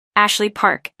Ashley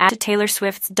Park added to Taylor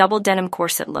Swift's double denim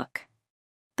corset look.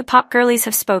 The pop girlies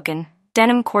have spoken.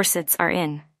 Denim corsets are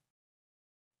in.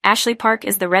 Ashley Park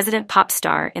is the resident pop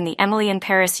star in the Emily in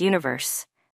Paris universe.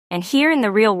 And here in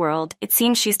the real world, it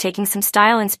seems she's taking some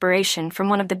style inspiration from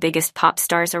one of the biggest pop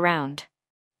stars around.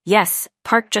 Yes,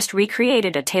 Park just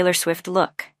recreated a Taylor Swift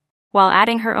look, while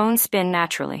adding her own spin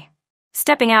naturally.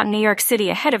 Stepping out in New York City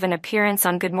ahead of an appearance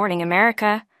on Good Morning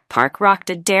America, Park rocked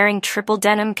a daring triple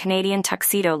denim Canadian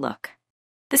tuxedo look.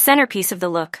 The centerpiece of the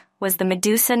look was the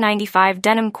Medusa 95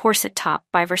 denim corset top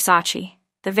by Versace,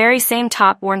 the very same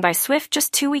top worn by Swift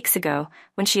just 2 weeks ago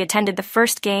when she attended the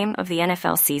first game of the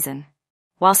NFL season.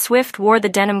 While Swift wore the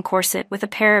denim corset with a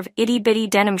pair of itty-bitty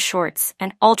denim shorts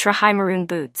and ultra-high maroon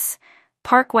boots,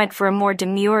 Park went for a more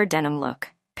demure denim look,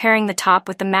 pairing the top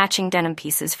with the matching denim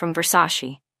pieces from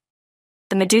Versace.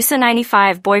 The Medusa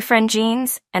 95 boyfriend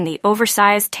jeans and the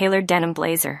Oversized Tailored Denim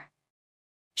Blazer.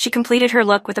 She completed her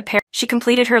look with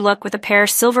a pair of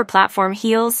silver platform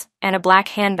heels and a black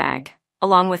handbag,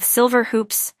 along with silver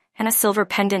hoops and a silver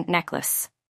pendant necklace.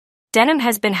 Denim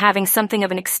has been having something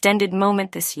of an extended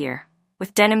moment this year,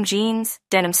 with denim jeans,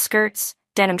 denim skirts,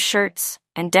 denim shirts,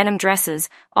 and denim dresses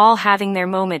all having their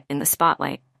moment in the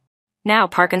spotlight. Now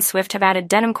Park and Swift have added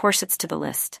denim corsets to the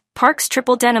list. Park's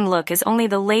triple denim look is only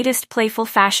the latest playful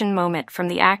fashion moment from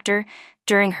the actor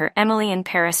during her Emily in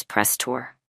Paris press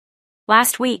tour.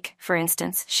 Last week, for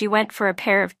instance, she went for a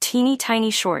pair of teeny-tiny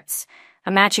shorts,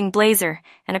 a matching blazer,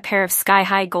 and a pair of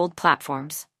sky-high gold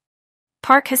platforms.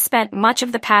 Park has spent much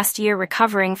of the past year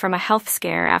recovering from a health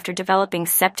scare after developing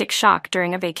septic shock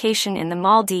during a vacation in the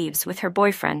Maldives with her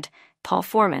boyfriend, Paul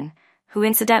Foreman, who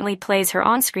incidentally plays her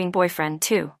on-screen boyfriend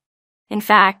too. In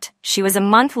fact, she was a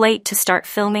month late to start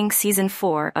filming season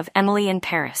 4 of Emily in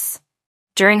Paris.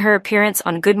 During her appearance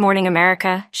on Good Morning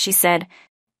America, she said,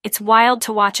 "It's wild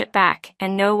to watch it back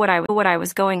and know what I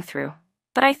was going through.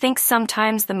 But I think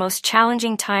sometimes the most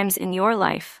challenging times in your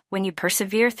life, when you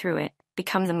persevere through it,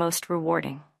 become the most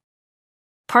rewarding."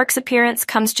 Park's appearance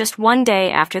comes just one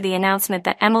day after the announcement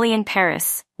that Emily in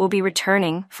Paris will be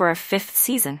returning for a 5th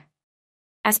season.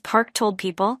 As Park told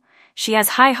People, she has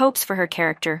high hopes for her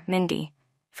character, Mindy.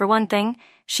 For one thing,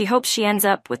 she hopes she ends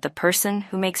up with the person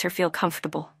who makes her feel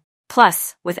comfortable.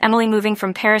 Plus, with Emily moving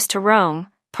from Paris to Rome,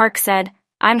 Park said,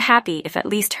 "I'm happy if at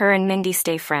least her and Mindy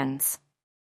stay friends."